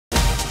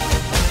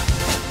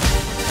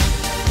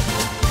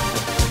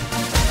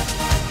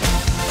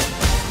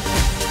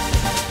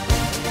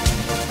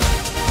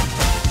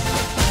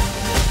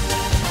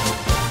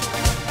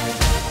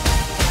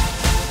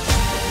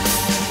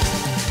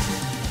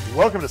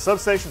Welcome to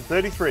Substation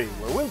 33,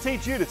 where we'll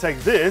teach you to take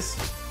this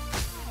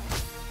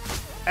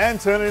and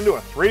turn it into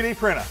a 3D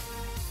printer.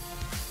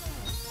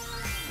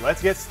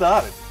 Let's get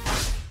started.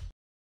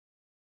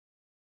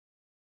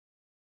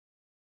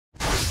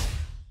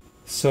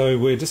 So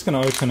we're just going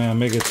to open our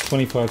Mega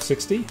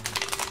 2560,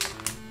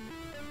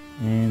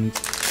 and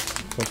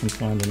if I can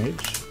find an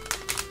edge.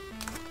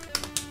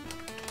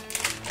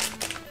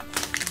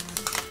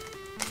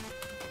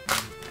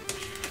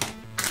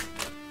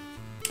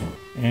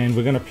 And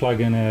we're going to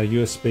plug in our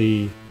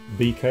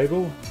USB-B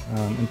cable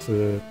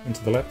into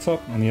the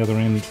laptop on the other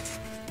end.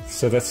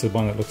 So that's the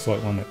one that looks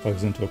like one that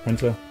plugs into a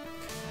printer.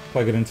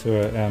 Plug it into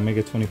our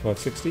Mega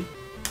 2560,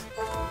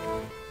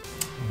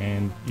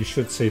 and you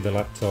should see the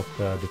laptop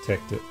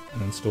detect it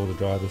and install the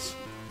drivers.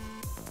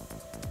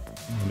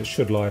 And it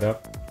should light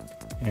up,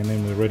 and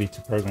then we're ready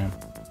to program.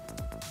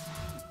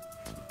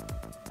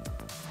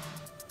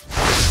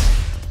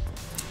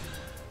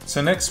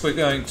 So next we're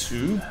going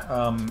to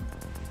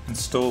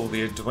install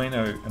the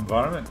Arduino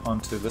environment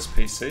onto this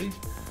PC,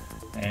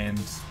 and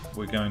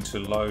we're going to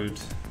load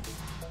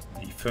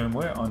the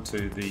firmware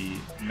onto the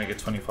Mega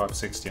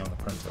 2560 on the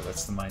printer.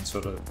 That's the main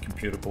sort of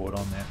computer board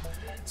on there.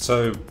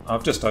 So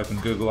I've just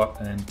opened Google up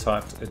and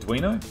typed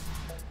Arduino,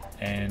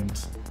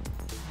 and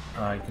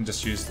you can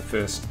just use the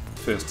first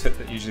hit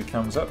that usually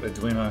comes up,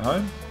 Arduino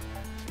Home,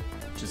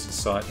 which is the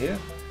site here,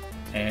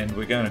 and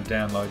we're going to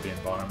download the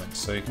environment.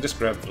 So you can just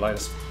grab the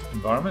latest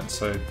environment.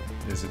 So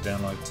there's a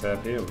download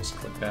tab here, we'll just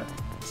click that,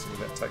 see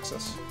where that takes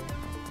us.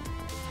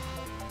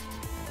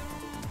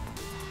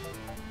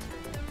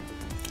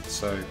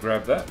 So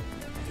grab that.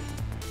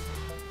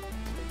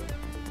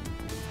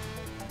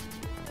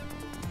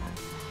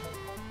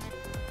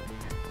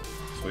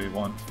 So we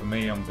want, for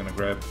me, I'm going to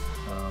grab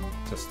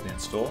just the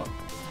installer.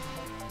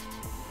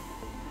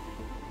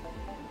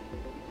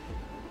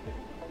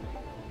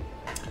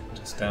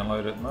 Just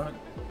download it at the moment.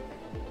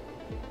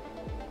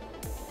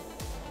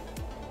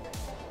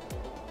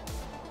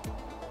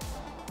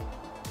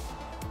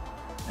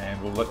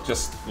 And we'll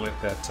just let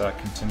that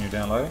continue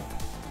downloading,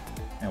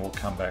 and we'll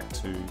come back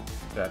to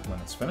that when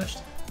it's finished.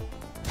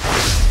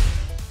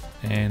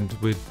 And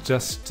we've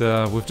just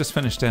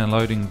finished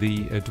downloading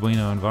the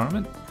Arduino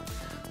environment.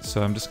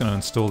 So I'm just going to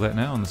install that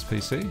now on this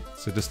PC.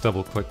 So just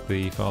double click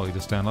the file you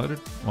just downloaded,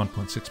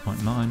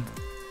 1.6.9.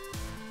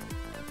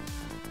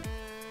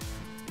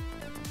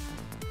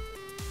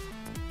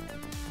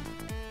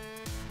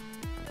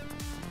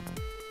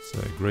 So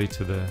agree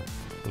to the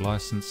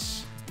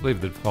license,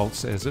 leave the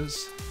defaults as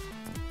is.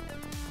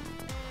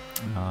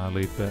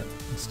 Leave that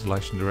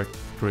installation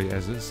directory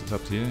as is, it's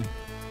up to you.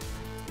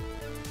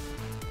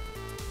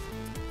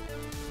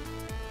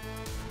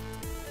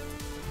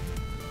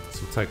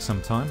 This will take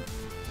some time.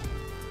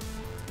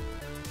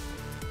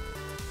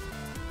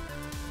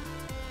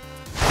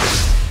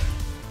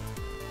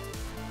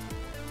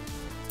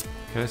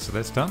 Okay, so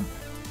that's done.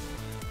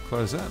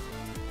 Close that.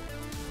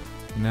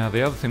 Now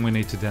the other thing we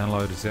need to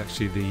download is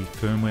actually the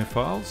firmware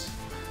files.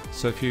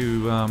 So if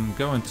you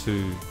go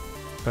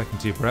back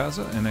into your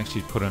browser and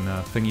actually put in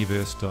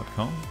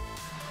thingiverse.com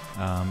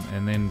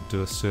and then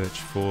do a search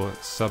for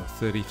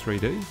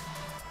Sub33D,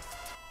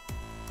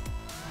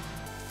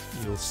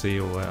 you'll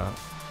see all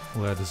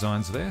our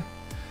designs there.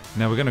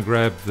 Now we're going to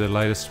grab the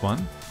latest one,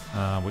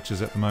 which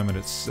is at the moment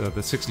it's the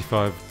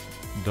 $65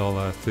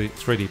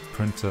 3D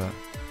printer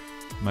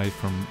made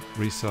from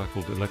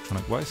recycled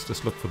electronic waste.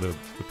 Just look for the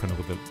printer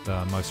with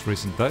the most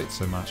recent date,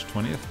 so March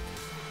 20th.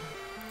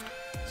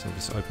 So we'll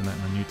just open that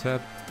in a new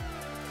tab.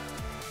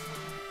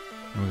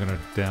 And we're going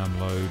to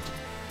download,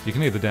 you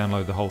can either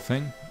download the whole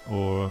thing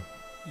or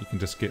you can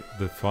just get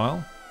the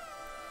file.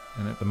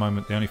 And at the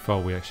moment the only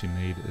file we actually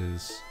need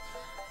is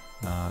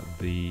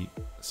the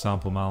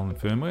sample Marlin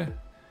firmware.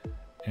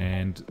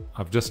 And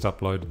I've just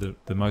uploaded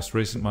the most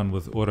recent one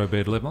with auto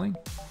bed leveling.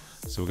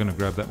 So we're going to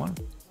grab that one.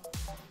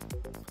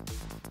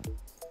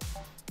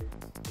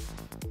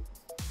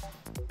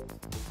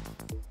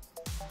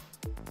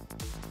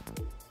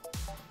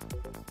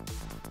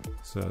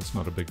 So it's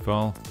not a big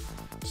file,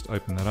 just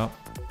open that up.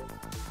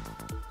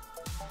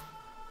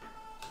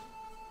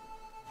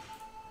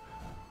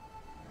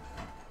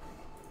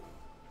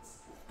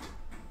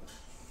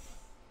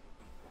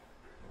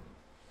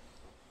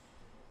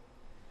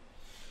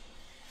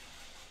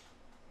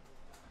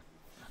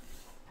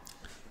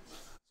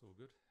 It's all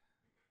good.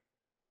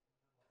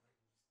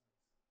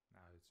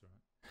 No, it's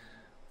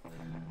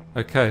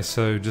alright. Okay,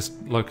 so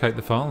just locate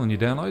the file in your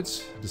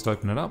downloads, just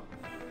open it up.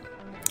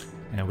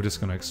 And we're just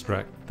going to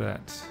extract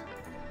that.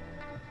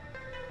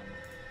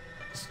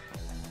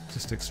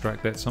 Just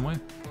extract that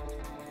somewhere.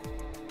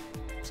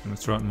 Just going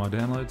to throw it in my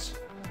downloads.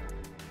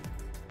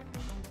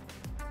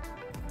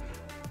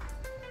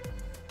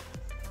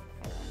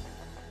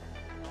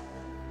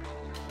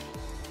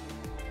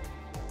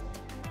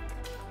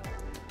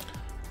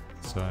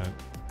 So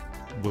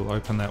we'll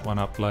open that one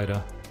up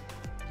later.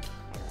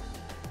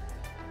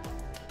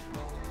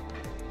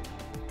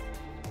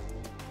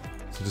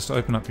 So just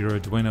open up your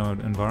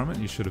Arduino environment.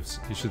 You should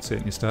see it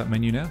in your start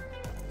menu now.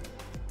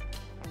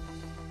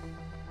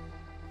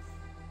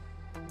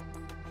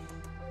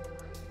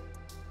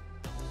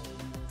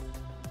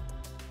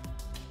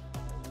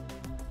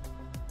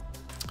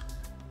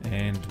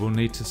 and we'll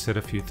need to set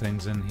a few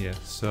things in here.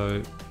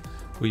 So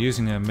we're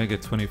using a Mega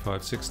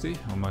 2560,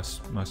 or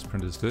most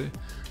printers do.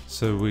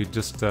 So we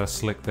just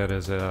select that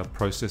as our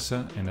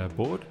processor and our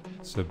board.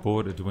 So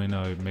board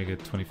Arduino Mega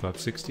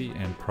 2560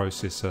 and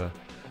processor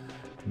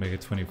Mega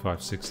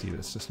 2560,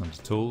 that's just under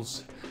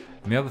tools.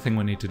 And the other thing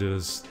we need to do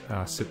is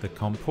set the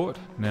COM port.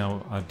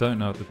 Now I don't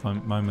know at the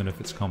moment if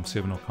it's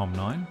COM7 or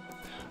COM9.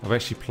 I've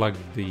actually plugged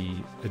the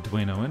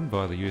Arduino in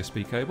via the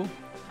USB cable.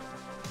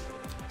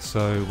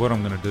 So what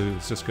I'm going to do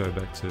is just go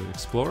back to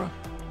Explorer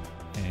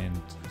and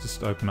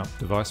just open up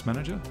Device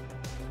Manager.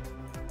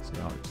 So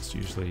I just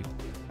usually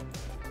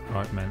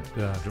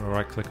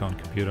right click on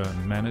Computer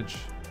and Manage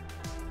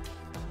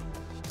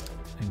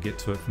and get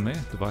to it from there,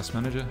 Device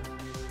Manager.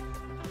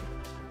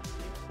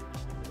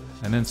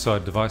 And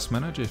inside Device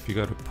Manager, if you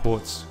go to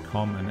Ports,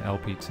 COM and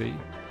LPT,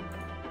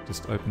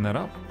 just open that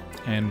up.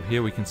 And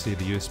here we can see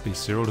the USB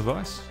serial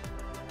device,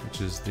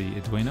 which is the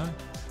Arduino,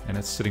 and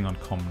it's sitting on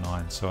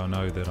COM9, so I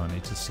know that I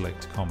need to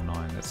select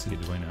COM9, that's the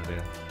Arduino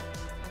there.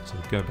 So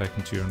go back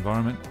into your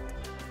environment.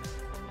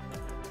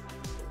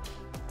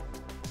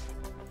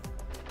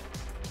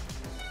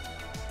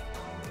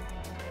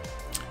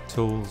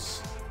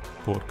 Tools,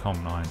 port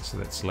COM9, so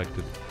that's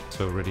selected,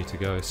 so we're ready to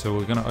go. So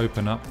we're going to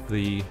open up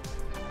the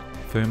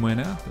firmware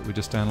now that we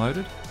just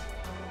downloaded.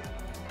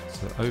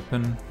 So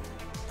open.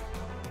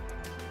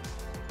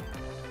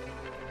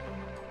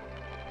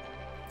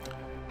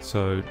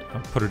 So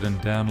I'll put it in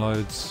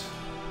downloads.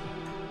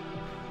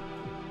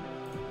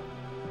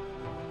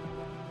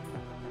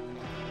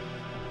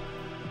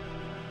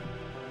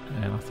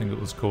 And I think it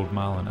was called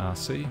Marlin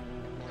RC.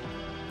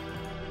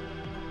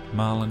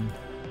 Marlin.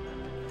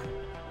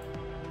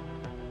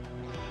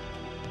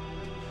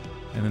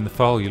 And then the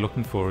file you're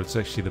looking for, it's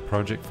actually the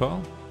project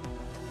file.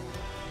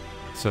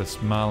 So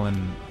it's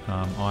Marlin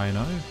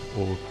INO,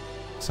 or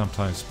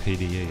sometimes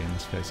PDE, in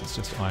this case it's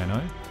just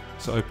INO.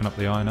 So open up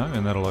the INO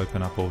and that'll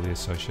open up all the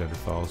associated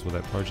files with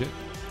that project.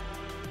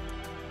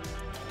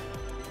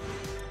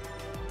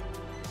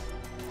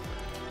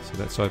 So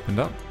that's opened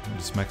up. I'll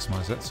just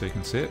maximize that so you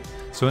can see it.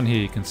 So in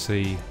here you can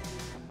see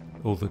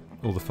all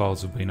the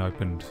files have been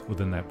opened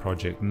within that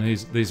project, and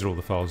these are all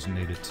the files you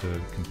needed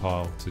to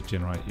compile to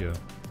generate your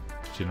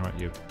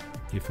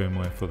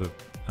firmware for the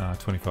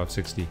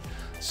 2560.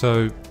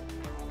 So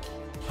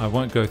I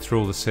won't go through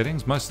all the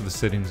settings. Most of the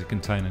settings are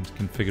contained in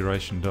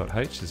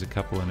configuration.h. There's a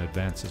couple in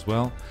advance as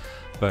well,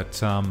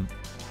 but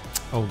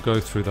I'll go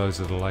through those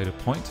at a later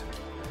point.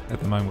 At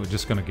the moment we're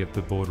just going to get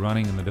the board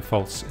running, and the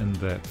defaults in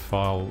that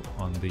file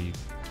on the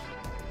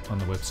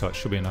website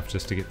should be enough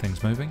just to get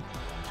things moving.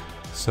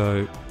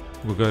 So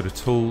we'll go to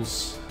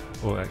Tools,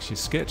 or actually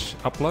Sketch,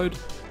 Upload,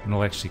 and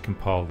I'll actually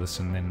compile this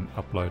and then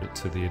upload it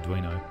to the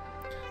Arduino.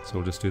 So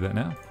we'll just do that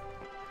now.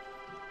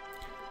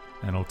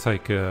 And it'll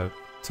take a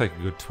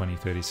good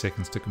 20-30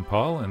 seconds to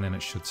compile, and then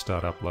it should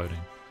start uploading.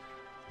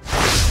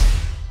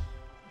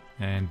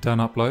 And done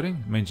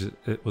uploading means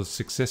it was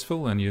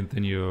successful, and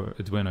then your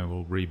Arduino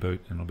will reboot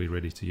and it'll be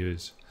ready to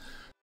use.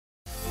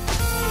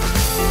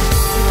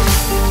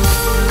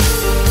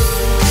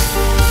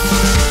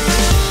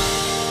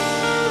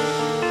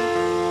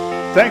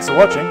 Thanks for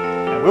watching,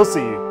 and we'll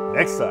see you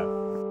next time.